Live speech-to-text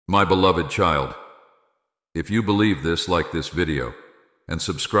My beloved child, if you believe this, like this video and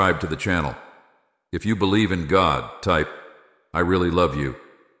subscribe to the channel. If you believe in God, type, "I really love you,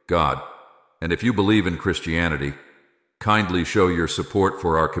 God." And if you believe in Christianity, kindly show your support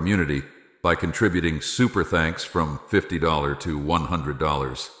for our community by contributing super thanks from $50 to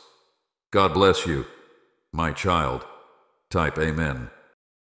 $100. God bless you, my child. Type Amen.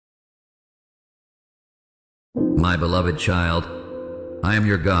 My beloved child, I am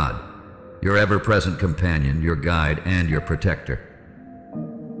your God, your ever-present companion, your guide, and your protector.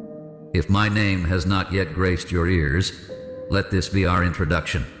 If my name has not yet graced your ears, let this be our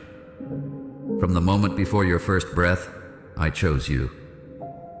introduction. From the moment before your first breath, I chose you,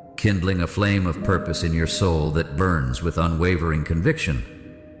 kindling a flame of purpose in your soul that burns with unwavering conviction.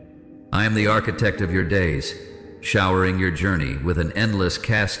 I am the architect of your days, showering your journey with an endless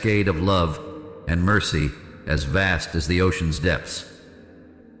cascade of love and mercy as vast as the ocean's depths.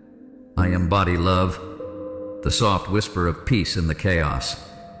 I embody love, the soft whisper of peace in the chaos,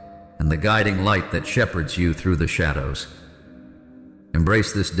 and the guiding light that shepherds you through the shadows.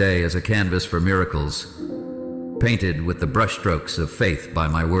 Embrace this day as a canvas for miracles, painted with the brushstrokes of faith by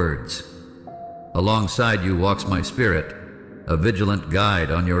my words. Alongside you walks my spirit, a vigilant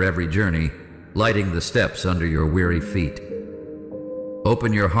guide on your every journey, lighting the steps under your weary feet.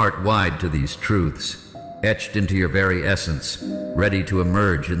 Open your heart wide to these truths, etched into your very essence, ready to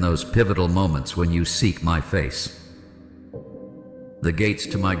emerge in those pivotal moments when you seek my face. The gates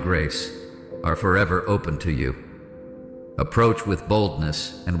to my grace are forever open to you. Approach with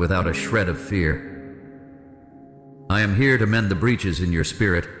boldness and without a shred of fear. I am here to mend the breaches in your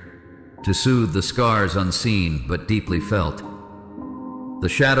spirit, to soothe the scars unseen but deeply felt. The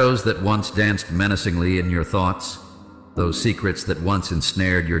shadows that once danced menacingly in your thoughts, those secrets that once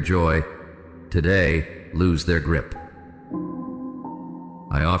ensnared your joy, today lose their grip.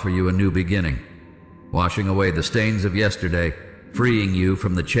 I offer you a new beginning, washing away the stains of yesterday, freeing you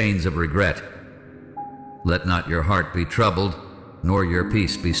from the chains of regret. Let not your heart be troubled, nor your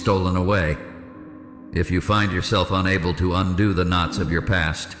peace be stolen away. If you find yourself unable to undo the knots of your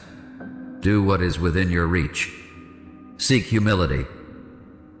past, do what is within your reach. Seek humility.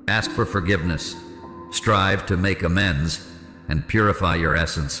 Ask for forgiveness. Strive to make amends and purify your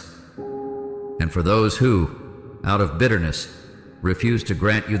essence. And for those who, out of bitterness, refuse to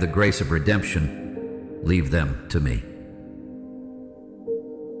grant you the grace of redemption, leave them to me.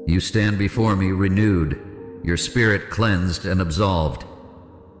 You stand before me renewed, your spirit cleansed and absolved.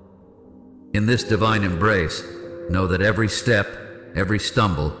 In this divine embrace, know that every step, every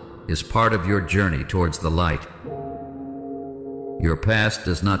stumble, is part of your journey towards the light. Your past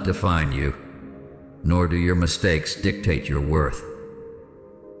does not define you, nor do your mistakes dictate your worth.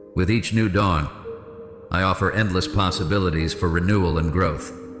 With each new dawn, I offer endless possibilities for renewal and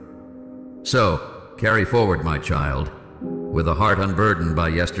growth. So, carry forward, my child, with a heart unburdened by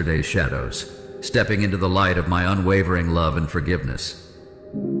yesterday's shadows, stepping into the light of my unwavering love and forgiveness.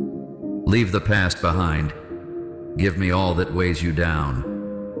 Leave the past behind. Give me all that weighs you down,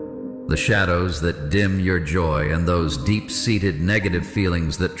 the shadows that dim your joy and those deep-seated negative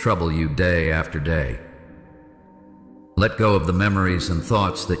feelings that trouble you day after day. Let go of the memories and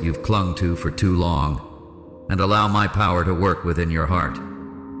thoughts that you've clung to for too long, and allow my power to work within your heart.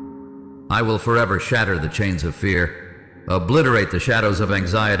 I will forever shatter the chains of fear, obliterate the shadows of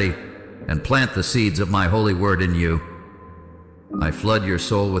anxiety, and plant the seeds of my holy word in you. I flood your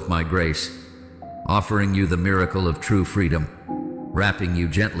soul with my grace, offering you the miracle of true freedom, wrapping you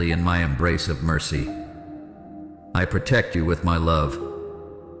gently in my embrace of mercy. I protect you with my love,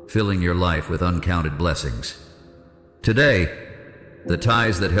 filling your life with uncounted blessings. Today, the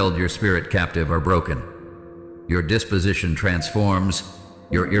ties that held your spirit captive are broken. Your disposition transforms,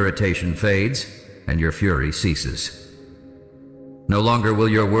 your irritation fades, and your fury ceases. No longer will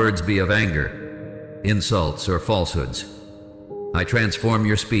your words be of anger, insults, or falsehoods. I transform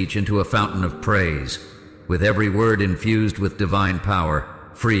your speech into a fountain of praise, with every word infused with divine power,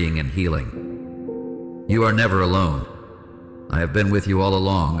 freeing and healing. You are never alone. I have been with you all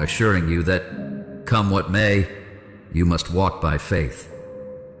along, assuring you that, come what may, you must walk by faith.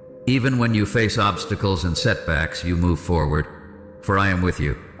 Even when you face obstacles and setbacks, you move forward, for I am with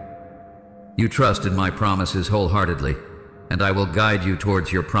you. You trust in my promises wholeheartedly, and I will guide you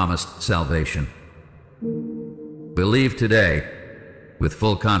towards your promised salvation. Believe today, with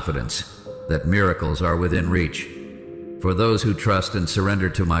full confidence, that miracles are within reach. For those who trust and surrender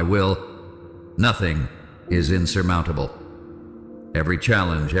to my will, nothing is insurmountable. Every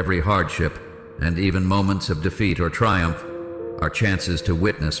challenge, every hardship, and even moments of defeat or triumph are chances to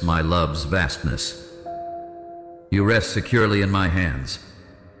witness my love's vastness. You rest securely in my hands,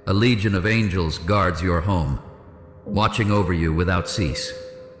 A legion of angels guards your home, watching over you without cease.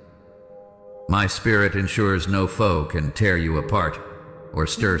 My spirit ensures no foe can tear you apart or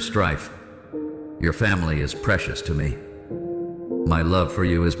stir strife. Your family is precious to me. My love for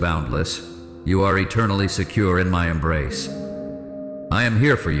you is boundless. You are eternally secure in my embrace. I am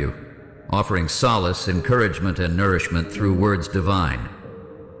here for you, offering solace, encouragement, and nourishment through words divine.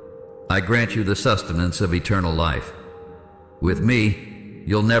 I grant you the sustenance of eternal life. With me,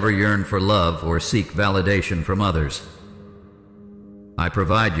 you'll never yearn for love or seek validation from others. I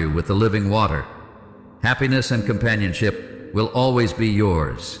provide you with the living water. Happiness and companionship will always be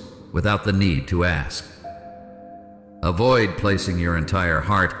yours, without the need to ask. Avoid placing your entire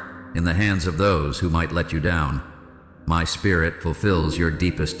heart in the hands of those who might let you down. My spirit fulfills your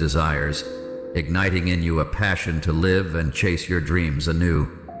deepest desires, igniting in you a passion to live and chase your dreams anew.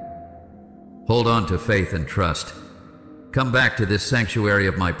 Hold on to faith and trust. Come back to this sanctuary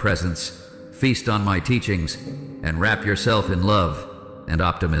of my presence, feast on my teachings, and wrap yourself in love and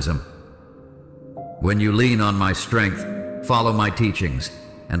optimism. When you lean on my strength, follow my teachings,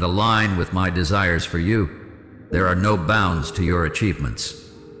 and align with my desires for you, there are no bounds to your achievements.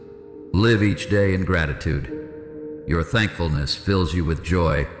 Live each day in gratitude. Your thankfulness fills you with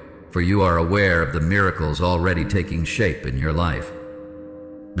joy, for you are aware of the miracles already taking shape in your life.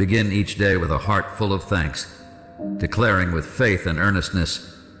 Begin each day with a heart full of thanks, declaring with faith and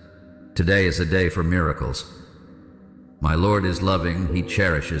earnestness, "Today is a day for miracles. My Lord is loving, He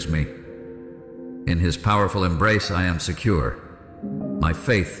cherishes me. In His powerful embrace I am secure. My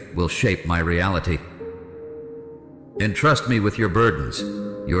faith will shape my reality. Entrust me with your burdens,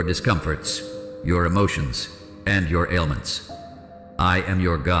 your discomforts, your emotions, and your ailments. I am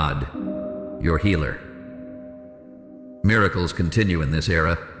your God, your healer." Miracles continue in this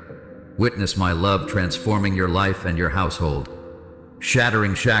era. Witness my love transforming your life and your household,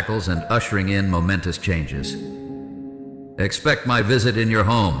 shattering shackles and ushering in momentous changes. Expect my visit in your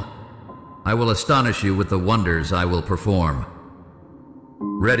home. I will astonish you with the wonders I will perform.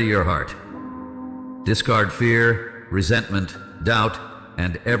 Ready your heart. Discard fear, resentment, doubt,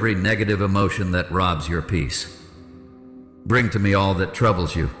 and every negative emotion that robs your peace. Bring to me all that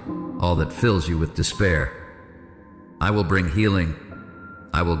troubles you, all that fills you with despair. I will bring healing.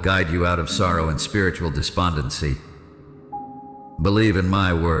 I will guide you out of sorrow and spiritual despondency. Believe in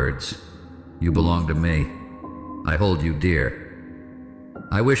my words. You belong to me. I hold you dear.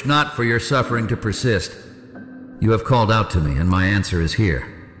 I wish not for your suffering to persist. You have called out to me, and my answer is here.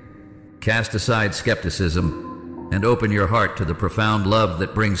 Cast aside skepticism and open your heart to the profound love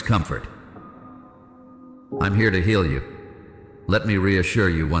that brings comfort. I'm here to heal you. Let me reassure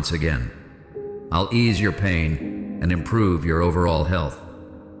you once again. I'll ease your pain and improve your overall health.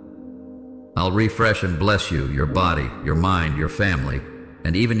 I'll refresh and bless you, your body, your mind, your family,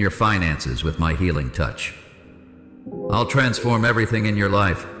 and even your finances with my healing touch. I'll transform everything in your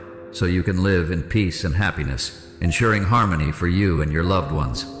life so you can live in peace and happiness, ensuring harmony for you and your loved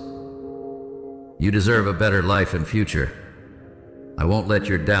ones. You deserve a better life and future. I won't let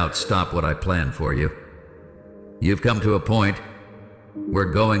your doubts stop what I plan for you. You've come to a point where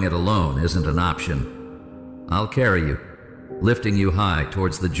going it alone isn't an option. I'll carry you, lifting you high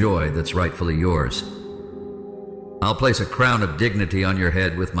towards the joy that's rightfully yours. I'll place a crown of dignity on your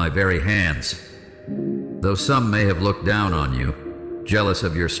head with my very hands. Though some may have looked down on you, jealous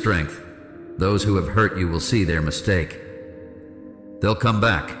of your strength, those who have hurt you will see their mistake. They'll come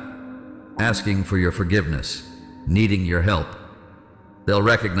back, asking for your forgiveness, needing your help. They'll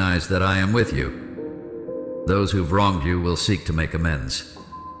recognize that I am with you. Those who've wronged you will seek to make amends.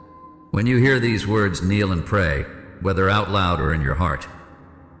 When you hear these words, kneel and pray, whether out loud or in your heart.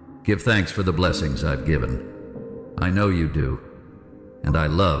 Give thanks for the blessings I've given. I know you do, and I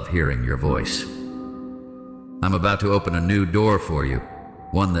love hearing your voice. I'm about to open a new door for you,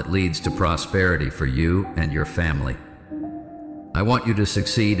 one that leads to prosperity for you and your family. I want you to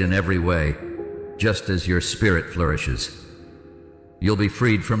succeed in every way, just as your spirit flourishes. You'll be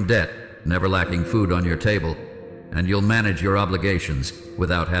freed from debt, never lacking food on your table, and you'll manage your obligations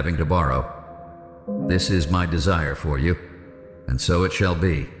without having to borrow. This is my desire for you, and so it shall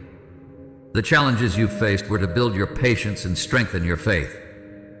be. The challenges you've faced were to build your patience and strengthen your faith.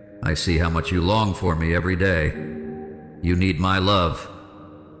 I see how much you long for me every day. You need my love,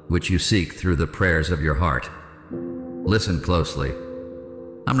 which you seek through the prayers of your heart. Listen closely.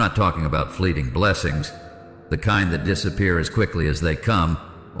 I'm not talking about fleeting blessings, the kind that disappear as quickly as they come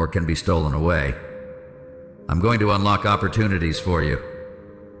or can be stolen away. I'm going to unlock opportunities for you,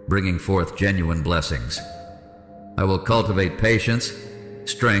 bringing forth genuine blessings. I will cultivate patience,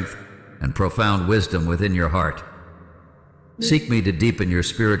 strength, and profound wisdom within your heart. Seek me to deepen your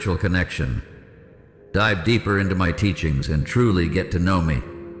spiritual connection. Dive deeper into my teachings and truly get to know me.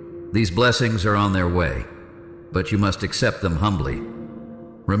 These blessings are on their way, but you must accept them humbly.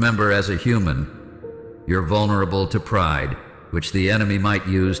 Remember, as a human, you're vulnerable to pride, which the enemy might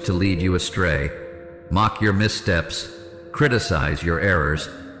use to lead you astray, mock your missteps, criticize your errors,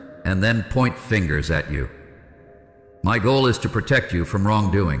 and then point fingers at you. My goal is to protect you from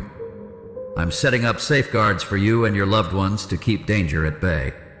wrongdoing. I'm setting up safeguards for you and your loved ones to keep danger at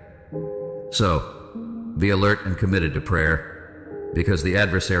bay. So, be alert and committed to prayer, because the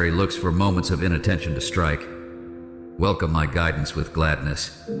adversary looks for moments of inattention to strike. Welcome my guidance with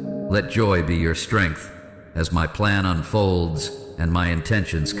gladness. Let joy be your strength as my plan unfolds and my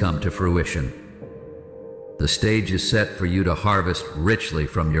intentions come to fruition. The stage is set for you to harvest richly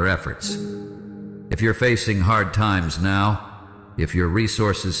from your efforts. If you're facing hard times now, if your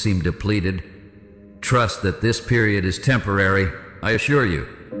resources seem depleted, trust that this period is temporary. I assure you,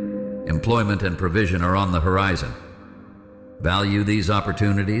 employment and provision are on the horizon. Value these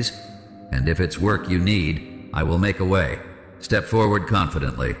opportunities, and if it's work you need, I will make a way. Step forward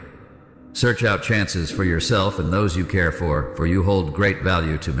confidently. Search out chances for yourself and those you care for you hold great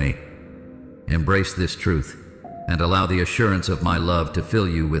value to me. Embrace this truth, and allow the assurance of my love to fill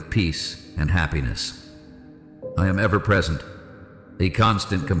you with peace and happiness. I am ever present, a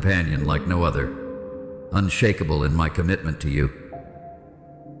constant companion like no other, unshakable in my commitment to you.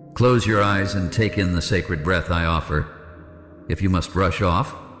 Close your eyes and take in the sacred breath I offer. If you must rush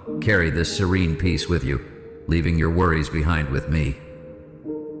off, carry this serene peace with you, leaving your worries behind with me.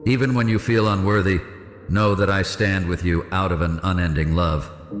 Even when you feel unworthy, know that I stand with you out of an unending love.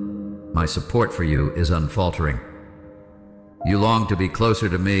 My support for you is unfaltering. You long to be closer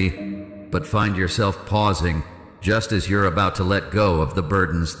to me, but find yourself pausing just as you're about to let go of the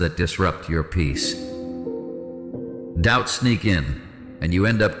burdens that disrupt your peace. Doubts sneak in, and you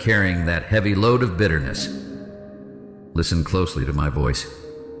end up carrying that heavy load of bitterness. Listen closely to my voice.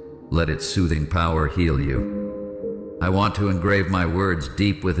 Let its soothing power heal you. I want to engrave my words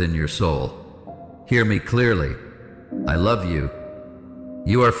deep within your soul. Hear me clearly. I love you.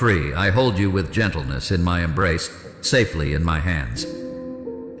 You are free. I hold you with gentleness in my embrace, safely in my hands.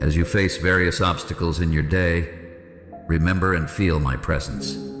 As you face various obstacles in your day, remember and feel my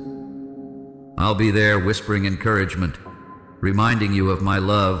presence. I'll be there whispering encouragement, reminding you of my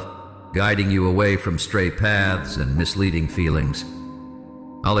love, guiding you away from stray paths and misleading feelings.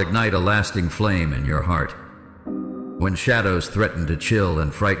 I'll ignite a lasting flame in your heart. When shadows threaten to chill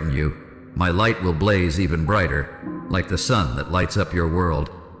and frighten you, my light will blaze even brighter, like the sun that lights up your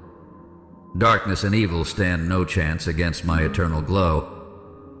world. Darkness and evil stand no chance against my eternal glow.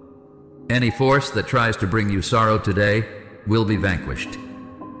 Any force that tries to bring you sorrow today will be vanquished.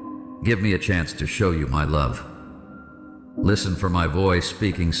 Give me a chance to show you my love. Listen for my voice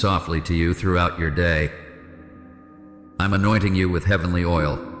speaking softly to you throughout your day. I'm anointing you with heavenly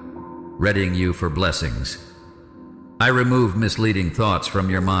oil, readying you for blessings. I remove misleading thoughts from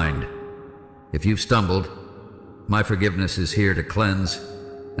your mind. If you've stumbled, my forgiveness is here to cleanse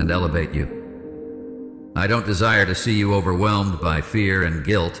and elevate you. I don't desire to see you overwhelmed by fear and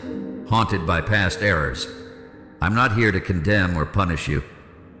guilt, haunted by past errors. I'm not here to condemn or punish you.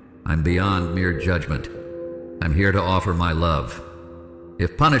 I'm beyond mere judgment. I'm here to offer my love.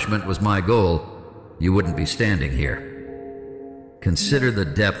 If punishment was my goal, you wouldn't be standing here. Consider the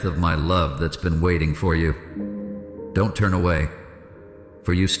depth of my love that's been waiting for you. Don't turn away,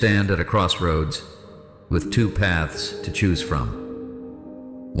 for you stand at a crossroads with two paths to choose from.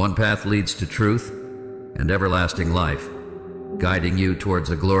 One path leads to truth and everlasting life, guiding you towards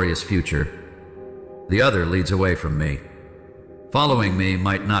a glorious future. The other leads away from me. Following me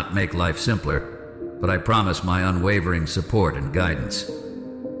might not make life simpler, but I promise my unwavering support and guidance.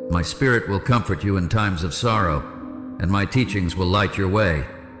 My spirit will comfort you in times of sorrow, and my teachings will light your way.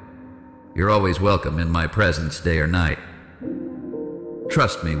 You're always welcome in my presence day or night.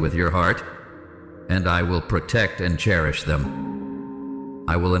 Trust me with your heart, and I will protect and cherish them.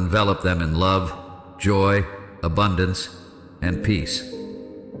 I will envelop them in love, joy, abundance, and peace.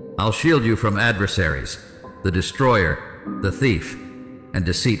 I'll shield you from adversaries, the destroyer, the thief, and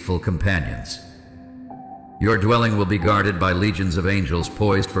deceitful companions. Your dwelling will be guarded by legions of angels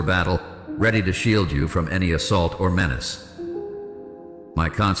poised for battle, ready to shield you from any assault or menace. My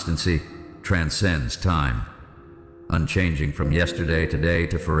constancy transcends time, unchanging from yesterday, today,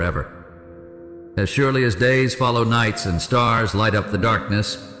 to forever. As surely as days follow nights and stars light up the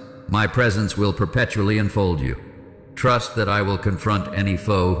darkness, my presence will perpetually enfold you. Trust that I will confront any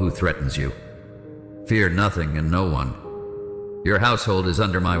foe who threatens you. Fear nothing and no one. Your household is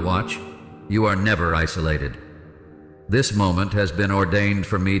under my watch. You are never isolated. This moment has been ordained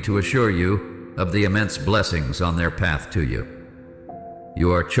for me to assure you of the immense blessings on their path to you.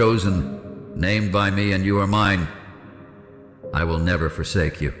 You are chosen, named by me, and you are mine. I will never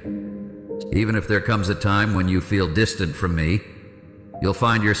forsake you. Even if there comes a time when you feel distant from me, you'll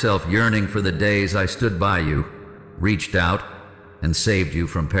find yourself yearning for the days I stood by you, reached out, and saved you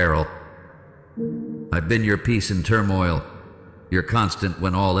from peril. I've been your peace in turmoil, your constant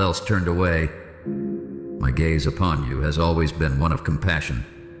when all else turned away. My gaze upon you has always been one of compassion.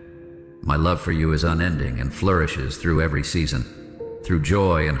 My love for you is unending and flourishes through every season, through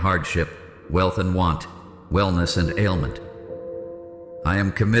joy and hardship, wealth and want, wellness and ailment. I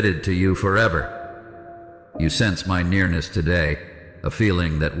am committed to you forever. You sense my nearness today, a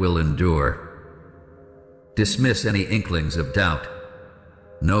feeling that will endure. Dismiss any inklings of doubt.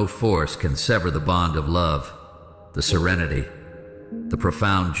 No force can sever the bond of love, the serenity, the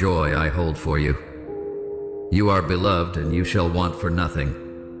profound joy I hold for you. You are beloved, and you shall want for nothing.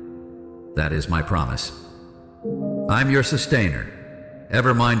 That is my promise. I'm your sustainer,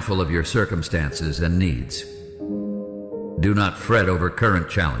 ever mindful of your circumstances and needs. Do not fret over current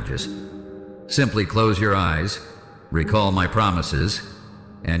challenges. Simply close your eyes, recall my promises,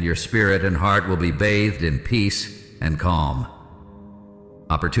 and your spirit and heart will be bathed in peace and calm.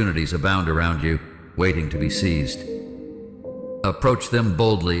 Opportunities abound around you, waiting to be seized. Approach them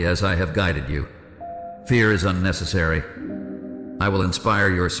boldly as I have guided you. Fear is unnecessary. I will inspire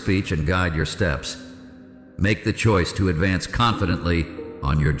your speech and guide your steps. Make the choice to advance confidently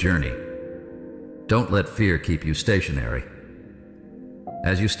on your journey. Don't let fear keep you stationary.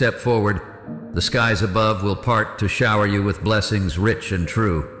 As you step forward, the skies above will part to shower you with blessings rich and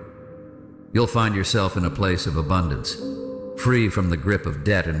true. You'll find yourself in a place of abundance, free from the grip of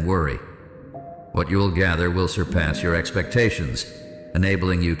debt and worry. What you'll gather will surpass your expectations,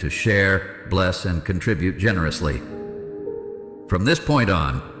 enabling you to share, bless, and contribute generously. From this point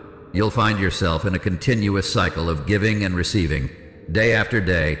on, you'll find yourself in a continuous cycle of giving and receiving, day after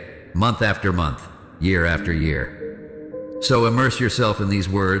day, month after month, year after year. So immerse yourself in these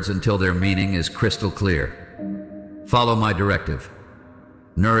words until their meaning is crystal clear. Follow my directive.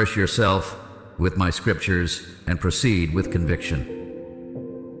 Nourish yourself with my scriptures and proceed with conviction.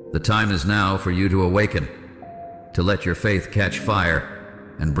 The time is now for you to awaken, to let your faith catch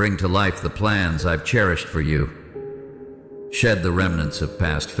fire and bring to life the plans I've cherished for you. Shed the remnants of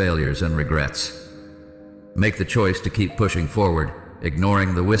past failures and regrets. Make the choice to keep pushing forward,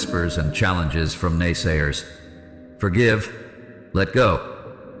 ignoring the whispers and challenges from naysayers. Forgive, let go,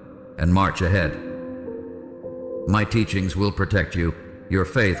 and march ahead. My teachings will protect you. Your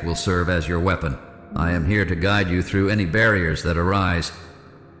faith will serve as your weapon. I am here to guide you through any barriers that arise.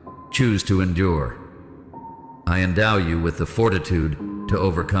 Choose to endure. I endow you with the fortitude to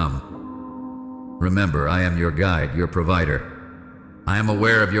overcome. Remember, I am your guide, your provider. I am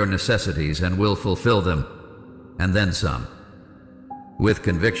aware of your necessities and will fulfill them, and then some. With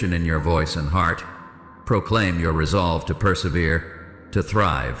conviction in your voice and heart, proclaim your resolve to persevere, to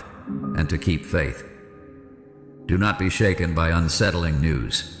thrive, and to keep faith. Do not be shaken by unsettling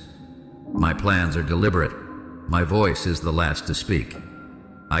news. My plans are deliberate. My voice is the last to speak.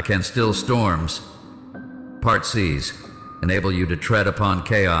 I can still storms, part seas, enable you to tread upon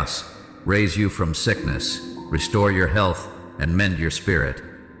chaos, raise you from sickness, restore your health, and mend your spirit.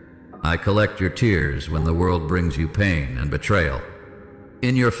 I collect your tears when the world brings you pain and betrayal.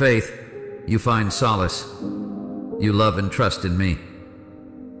 In your faith, you find solace. You love and trust in me.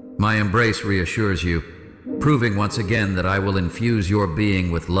 My embrace reassures you, proving once again that I will infuse your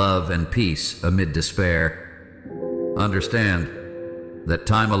being with love and peace amid despair. Understand that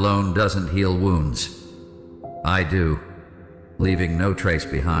time alone doesn't heal wounds. I do, leaving no trace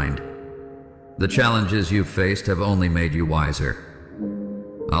behind. The challenges you've faced have only made you wiser.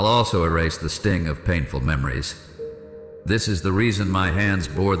 I'll also erase the sting of painful memories. This is the reason my hands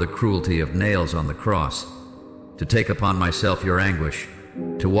bore the cruelty of nails on the cross, to take upon myself your anguish,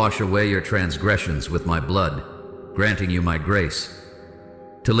 to wash away your transgressions with my blood, granting you my grace,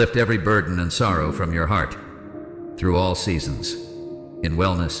 to lift every burden and sorrow from your heart, through all seasons, in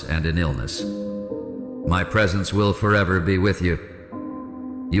wellness and in illness. My presence will forever be with you.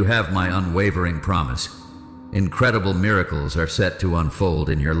 You have my unwavering promise. Incredible miracles are set to unfold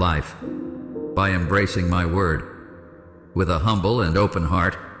in your life by embracing my word. With a humble and open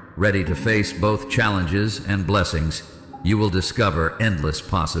heart, ready to face both challenges and blessings, you will discover endless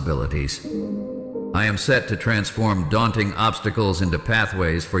possibilities. I am set to transform daunting obstacles into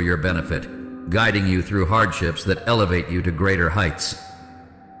pathways for your benefit, guiding you through hardships that elevate you to greater heights.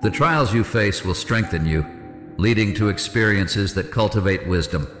 The trials you face will strengthen you, leading to experiences that cultivate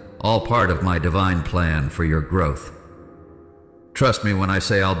wisdom, all part of my divine plan for your growth. Trust me when I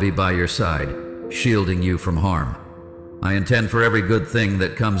say I'll be by your side, shielding you from harm. I intend for every good thing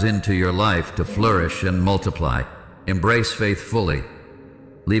that comes into your life to flourish and multiply. Embrace faith fully,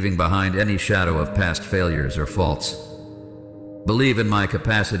 leaving behind any shadow of past failures or faults. Believe in my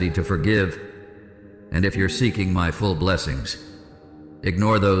capacity to forgive, and if you're seeking my full blessings,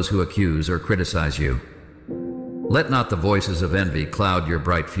 ignore those who accuse or criticize you. Let not the voices of envy cloud your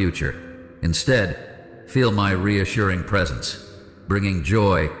bright future. Instead, feel my reassuring presence, bringing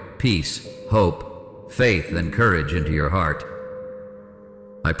joy, peace, hope, faith, and courage into your heart.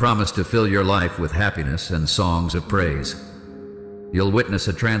 I promise to fill your life with happiness and songs of praise. You'll witness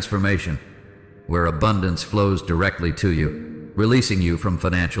a transformation where abundance flows directly to you, releasing you from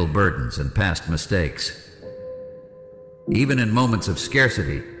financial burdens and past mistakes. Even in moments of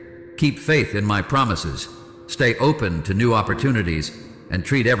scarcity, keep faith in my promises. Stay open to new opportunities and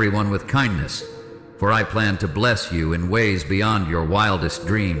treat everyone with kindness, for I plan to bless you in ways beyond your wildest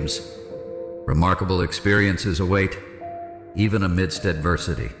dreams. Remarkable experiences await, even amidst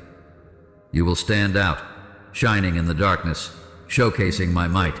adversity. You will stand out, shining in the darkness, showcasing my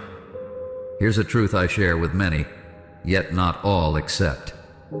might. Here's a truth I share with many, yet not all accept.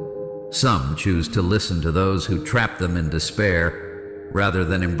 Some choose to listen to those who trap them in despair rather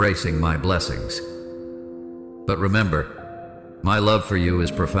than embracing my blessings. But remember, my love for you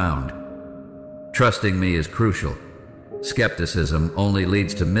is profound. Trusting me is crucial. Skepticism only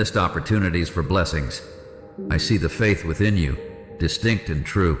leads to missed opportunities for blessings. I see the faith within you, distinct and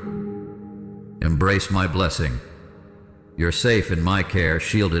true. Embrace my blessing. You're safe in my care,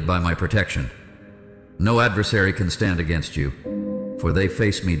 shielded by my protection. No adversary can stand against you, for they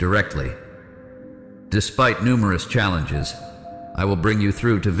face me directly. Despite numerous challenges, I will bring you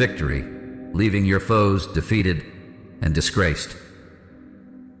through to victory, leaving your foes defeated and disgraced.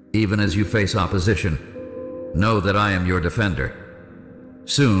 Even as you face opposition, know that I am your defender.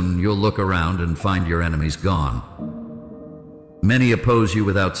 Soon you'll look around and find your enemies gone. Many oppose you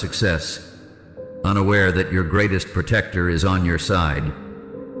without success, unaware that your greatest protector is on your side,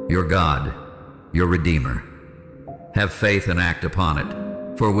 your God, your Redeemer. Have faith and act upon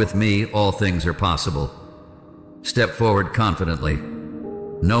it, for with me all things are possible. Step forward confidently,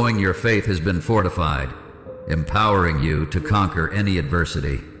 knowing your faith has been fortified, empowering you to conquer any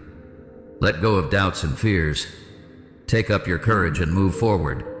adversity. Let go of doubts and fears. Take up your courage and move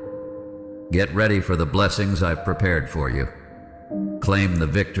forward. Get ready for the blessings I've prepared for you. Claim the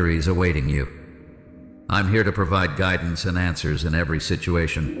victories awaiting you. I'm here to provide guidance and answers in every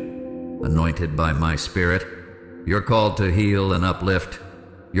situation. Anointed by my Spirit, you're called to heal and uplift.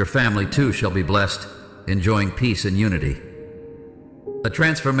 Your family too shall be blessed, enjoying peace and unity. A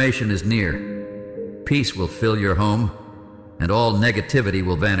transformation is near. Peace will fill your home, and all negativity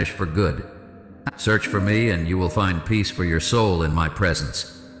will vanish for good. Search for me, and you will find peace for your soul in my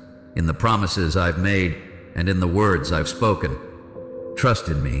presence, in the promises I've made, and in the words I've spoken. Trust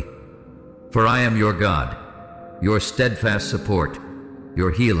in me, for I am your God, your steadfast support,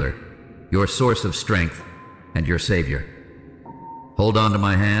 your healer, your source of strength, and your Savior. Hold on to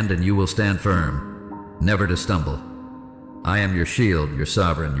my hand, and you will stand firm, never to stumble. I am your shield, your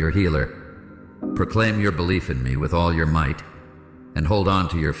sovereign, your healer. Proclaim your belief in me with all your might, and hold on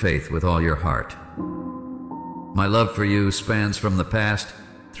to your faith with all your heart. My love for you spans from the past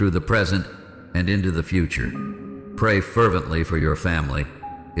through the present and into the future. Pray fervently for your family.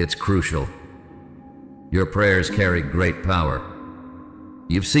 It's crucial. Your prayers carry great power.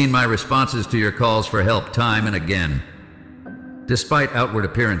 You've seen my responses to your calls for help time and again. Despite outward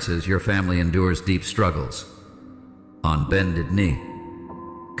appearances, your family endures deep struggles. On bended knee,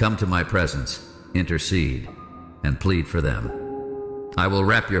 come to my presence, intercede, and plead for them. I will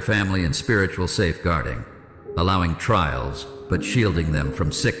wrap your family in spiritual safeguarding, allowing trials, but shielding them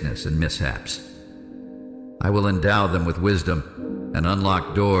from sickness and mishaps. I will endow them with wisdom and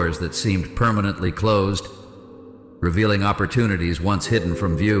unlock doors that seemed permanently closed, revealing opportunities once hidden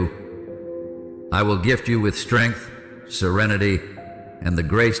from view. I will gift you with strength, serenity, and the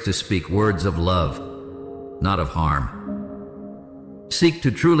grace to speak words of love, not of harm. Seek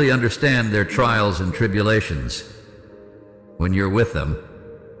to truly understand their trials and tribulations. When you're with them,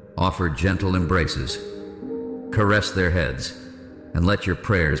 offer gentle embraces, caress their heads, and let your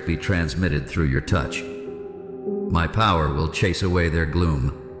prayers be transmitted through your touch. My power will chase away their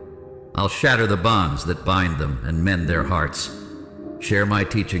gloom. I'll shatter the bonds that bind them and mend their hearts. Share my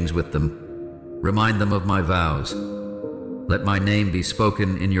teachings with them. Remind them of my vows. Let my name be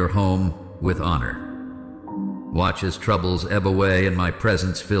spoken in your home with honor. Watch as troubles ebb away and my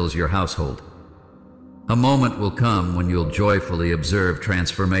presence fills your household. A moment will come when you'll joyfully observe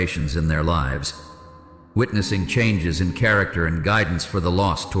transformations in their lives. witnessing changes in character and guidance for the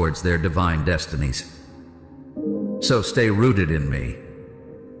lost towards their divine destinies. So stay rooted in me,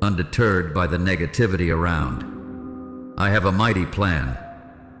 undeterred by the negativity around. I have a mighty plan,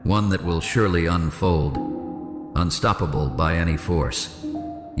 one that will surely unfold, unstoppable by any force.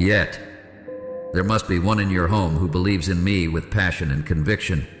 Yet, there must be one in your home who believes in me with passion and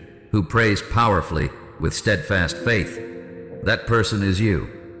conviction, who prays powerfully with steadfast faith. That person is you.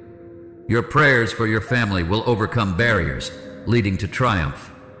 Your prayers for your family will overcome barriers, leading to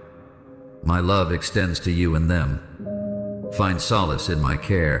triumph. My love extends to you and them. Find solace in my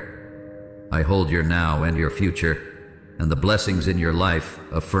care. I hold your now and your future, and the blessings in your life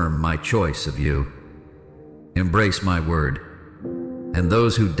affirm my choice of you. Embrace my word, and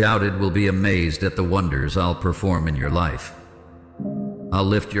those who doubted will be amazed at the wonders I'll perform in your life. I'll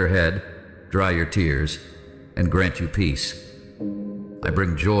lift your head, dry your tears, and grant you peace. I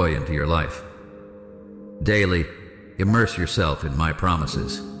bring joy into your life. Daily, immerse yourself in my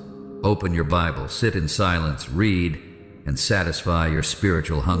promises. Open your Bible, sit in silence, read, and satisfy your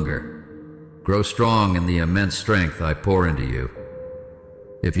spiritual hunger. Grow strong in the immense strength I pour into you.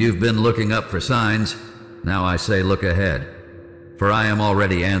 If you've been looking up for signs, now I say look ahead, for I am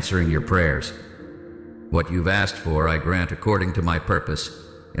already answering your prayers. What you've asked for I grant according to my purpose,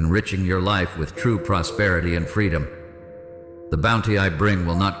 enriching your life with true prosperity and freedom. The bounty I bring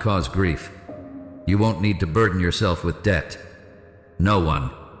will not cause grief. You won't need to burden yourself with debt. No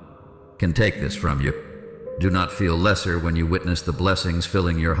one can take this from you. Do not feel lesser when you witness the blessings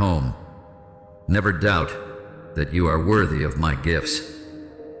filling your home. Never doubt that you are worthy of my gifts.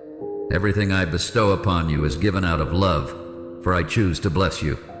 Everything I bestow upon you is given out of love, for I choose to bless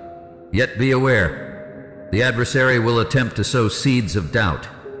you. Yet be aware, the adversary will attempt to sow seeds of doubt,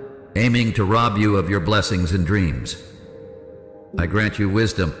 aiming to rob you of your blessings and dreams. I grant you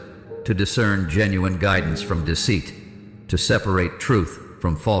wisdom to discern genuine guidance from deceit, to separate truth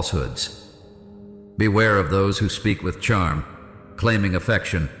from falsehoods. Beware of those who speak with charm, claiming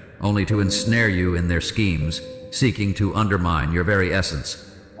affection, only to ensnare you in their schemes, seeking to undermine your very essence.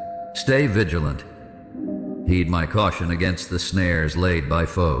 Stay vigilant. Heed my caution against the snares laid by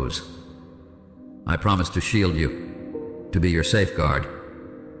foes. I promise to shield you, to be your safeguard.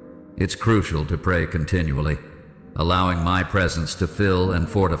 It's crucial to pray continually, allowing my presence to fill and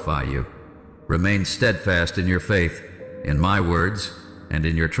fortify you. Remain steadfast in your faith, in my words, and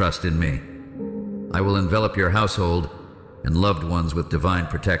in your trust in me. I will envelop your household and loved ones with divine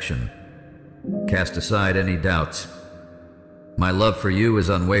protection. Cast aside any doubts. My love for you is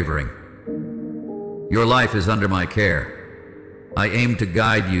unwavering. Your life is under my care. I aim to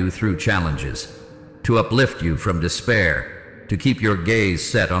guide you through challenges, to uplift you from despair, to keep your gaze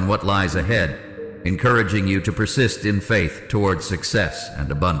set on what lies ahead, encouraging you to persist in faith towards success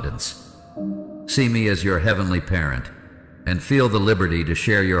and abundance. See me as your heavenly parent, and feel the liberty to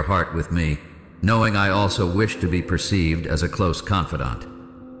share your heart with me, knowing I also wish to be perceived as a close confidant.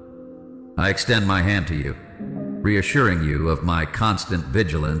 I extend my hand to you, reassuring you of my constant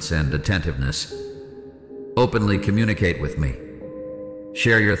vigilance and attentiveness. Openly communicate with me.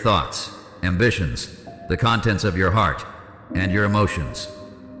 Share your thoughts, ambitions, the contents of your heart, and your emotions.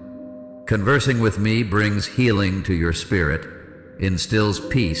 Conversing with me brings healing to your spirit, instills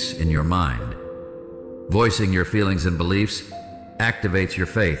peace in your mind. Voicing your feelings and beliefs activates your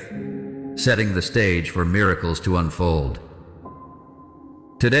faith, setting the stage for miracles to unfold.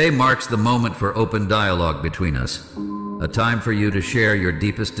 Today marks the moment for open dialogue between us, a time for you to share your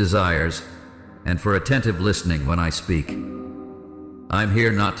deepest desires and for attentive listening when I speak. I'm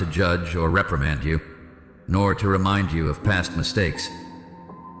here not to judge or reprimand you, nor to remind you of past mistakes.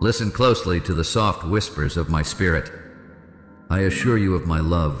 Listen closely to the soft whispers of my spirit. I assure you of my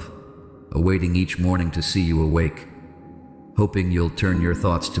love, awaiting each morning to see you awake, hoping you'll turn your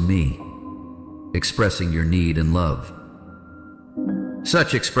thoughts to me, expressing your need and love.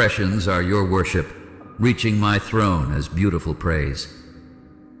 Such expressions are your worship, reaching my throne as beautiful praise.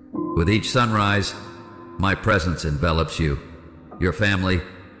 With each sunrise, my presence envelops you, your family,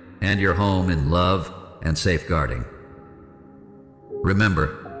 and your home in love and safeguarding.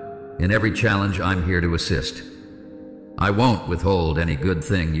 Remember, in every challenge I'm here to assist. I won't withhold any good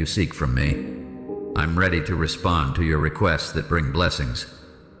thing you seek from me. I'm ready to respond to your requests that bring blessings,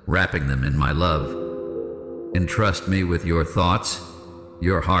 wrapping them in my love. Entrust me with your thoughts,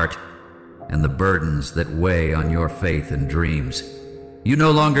 your heart, and the burdens that weigh on your faith and dreams. You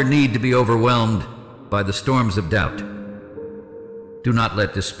no longer need to be overwhelmed by the storms of doubt. Do not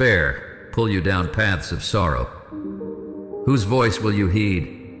let despair pull you down paths of sorrow. Whose voice will you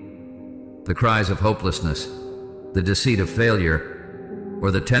heed? The cries of hopelessness, the deceit of failure,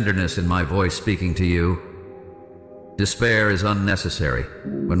 or the tenderness in my voice speaking to you. Despair is unnecessary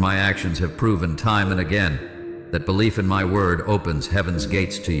when my actions have proven time and again that belief in my word opens heaven's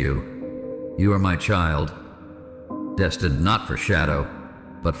gates to you. You are my child, destined not for shadow,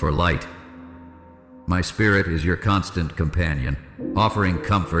 but for light. My spirit is your constant companion, offering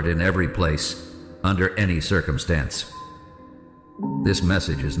comfort in every place, under any circumstance. This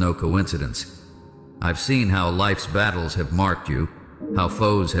message is no coincidence. I've seen how life's battles have marked you, how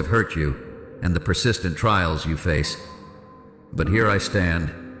foes have hurt you, and the persistent trials you face. But here I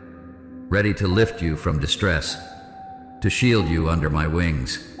stand, ready to lift you from distress, to shield you under my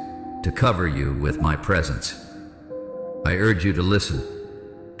wings, to cover you with my presence. I urge you to listen,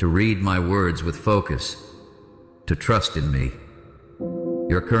 to read my words with focus, to trust in me.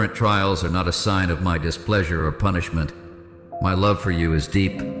 Your current trials are not a sign of my displeasure or punishment. My love for you is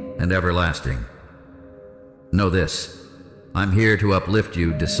deep and everlasting. Know this, I'm here to uplift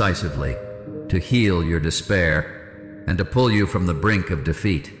you decisively, to heal your despair, and to pull you from the brink of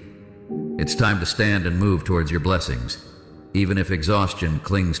defeat. It's time to stand and move towards your blessings, even if exhaustion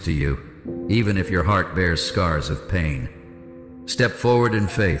clings to you, even if your heart bears scars of pain. Step forward in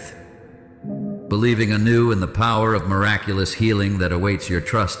faith, believing anew in the power of miraculous healing that awaits your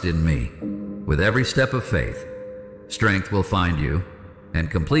trust in me. With every step of faith, strength will find you, and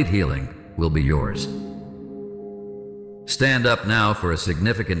complete healing will be yours. Stand up now, for a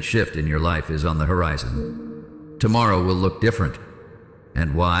significant shift in your life is on the horizon. Tomorrow will look different.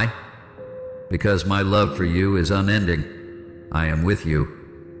 And why? Because my love for you is unending. I am with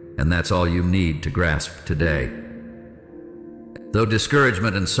you, and that's all you need to grasp today. Though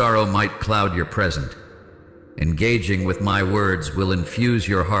discouragement and sorrow might cloud your present, engaging with my words will infuse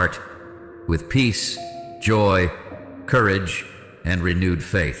your heart with peace, joy, courage, and renewed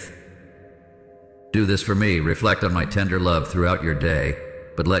faith. Do this for me. Reflect on my tender love throughout your day,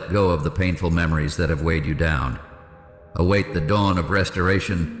 but let go of the painful memories that have weighed you down. Await the dawn of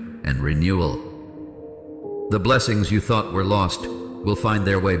restoration and renewal. The blessings you thought were lost will find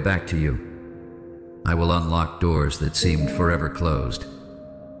their way back to you. I will unlock doors that seemed forever closed.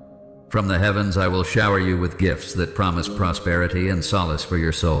 From the heavens I will shower you with gifts that promise prosperity and solace for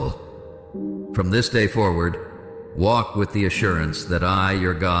your soul. From this day forward, walk with the assurance that I,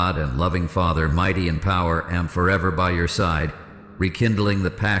 your God and loving Father, mighty in power, am forever by your side, rekindling the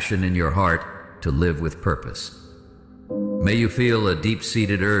passion in your heart to live with purpose. May you feel a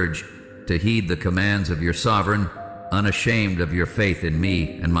deep-seated urge to heed the commands of your sovereign, unashamed of your faith in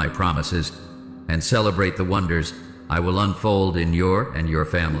me and my promises, and celebrate the wonders I will unfold in your and your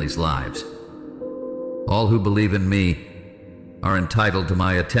family's lives. All who believe in me are entitled to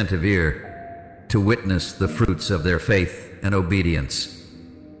my attentive ear to witness the fruits of their faith and obedience.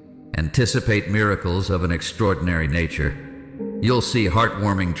 Anticipate miracles of an extraordinary nature. You'll see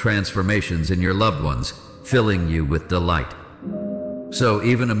heartwarming transformations in your loved ones, filling you with delight. So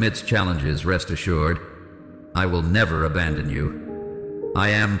even amidst challenges, rest assured, I will never abandon you. I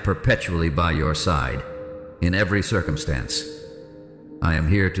am perpetually by your side, in every circumstance. I am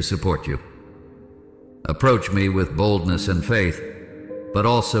here to support you. Approach me with boldness and faith, but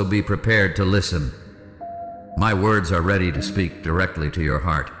also be prepared to listen. My words are ready to speak directly to your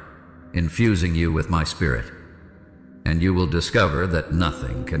heart, infusing you with my spirit, and you will discover that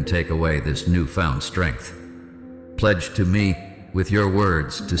nothing can take away this newfound strength. Pledge to me with your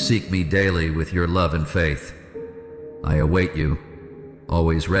words to seek me daily with your love and faith. I await you,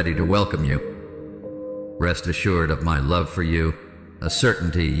 always ready to welcome you. Rest assured of my love for you, a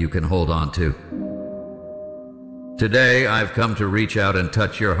certainty you can hold on to. Today, I've come to reach out and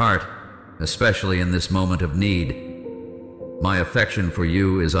touch your heart, especially in this moment of need. My affection for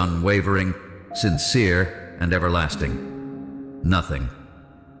you is unwavering, sincere, and everlasting. Nothing,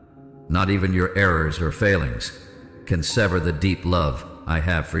 not even your errors or failings, can sever the deep love I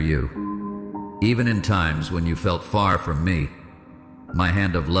have for you. Even in times when you felt far from me, my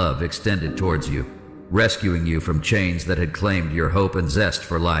hand of love extended towards you, rescuing you from chains that had claimed your hope and zest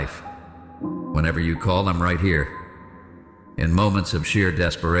for life. Whenever you call, I'm right here. In moments of sheer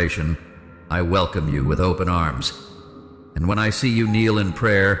desperation, I welcome you with open arms. And when I see you kneel in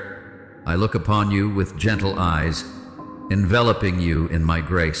prayer, I look upon you with gentle eyes, enveloping you in my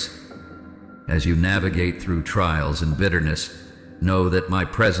grace. As you navigate through trials and bitterness, know that my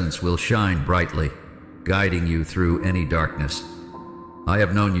presence will shine brightly, guiding you through any darkness. I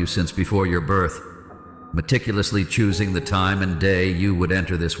have known you since before your birth, meticulously choosing the time and day you would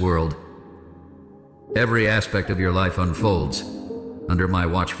enter this world. Every aspect of your life unfolds under my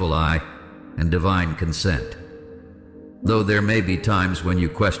watchful eye and divine consent. Though there may be times when you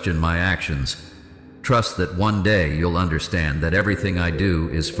question my actions, Trust that one day you'll understand that everything I do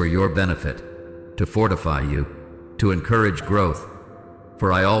is for your benefit, to fortify you, to encourage growth,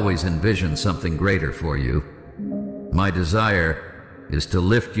 for I always envision something greater for you. My desire is to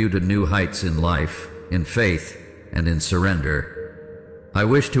lift you to new heights in life, in faith, and in surrender. I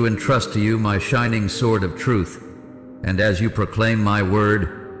wish to entrust to you my shining sword of truth, and as you proclaim my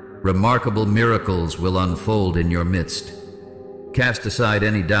word, remarkable miracles will unfold in your midst. Cast aside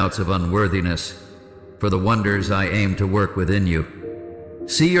any doubts of unworthiness, for the wonders I aim to work within you.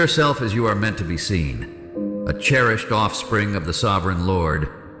 See yourself as you are meant to be seen, a cherished offspring of the sovereign Lord,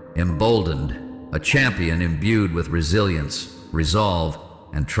 emboldened, a champion imbued with resilience, resolve,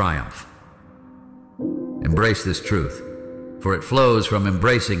 and triumph. Embrace this truth, for it flows from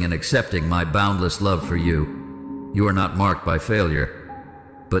embracing and accepting my boundless love for you. You are not marked by failure,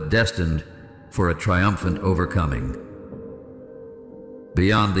 but destined for a triumphant overcoming.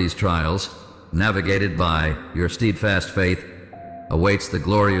 Beyond these trials, navigated by your steadfast faith, awaits the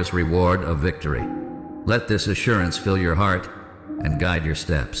glorious reward of victory. Let this assurance fill your heart and guide your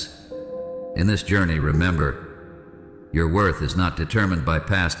steps. In this journey, remember, your worth is not determined by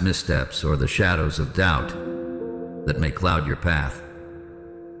past missteps or the shadows of doubt that may cloud your path.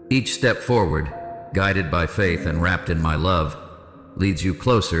 Each step forward, guided by faith and wrapped in my love, leads you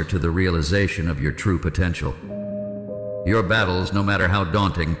closer to the realization of your true potential. Your battles, no matter how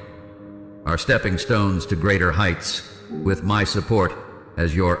daunting, are stepping stones to greater heights, with my support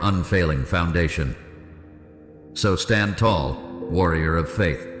as your unfailing foundation. So stand tall, warrior of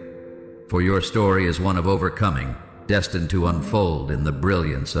faith, for your story is one of overcoming, destined to unfold in the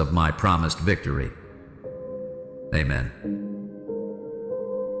brilliance of my promised victory. Amen.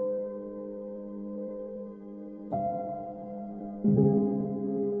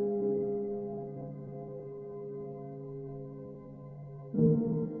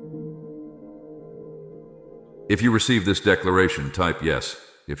 If you receive this declaration, type yes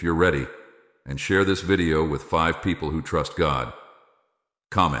if you're ready, and share this video with 5 people who trust God.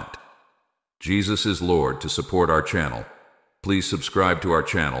 Comment, Jesus is Lord, to support our channel. Please subscribe to our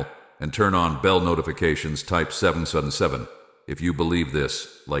channel and turn on bell notifications. Type 777 if you believe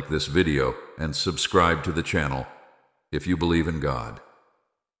this, like this video, and subscribe to the channel if you believe in God.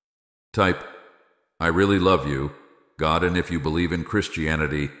 Type, I really love you, God, and if you believe in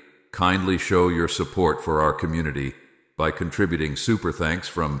Christianity, kindly show your support for our community by contributing super thanks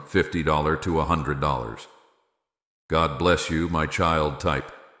from $50 to $100. God bless you, my child. Type,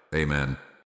 Amen.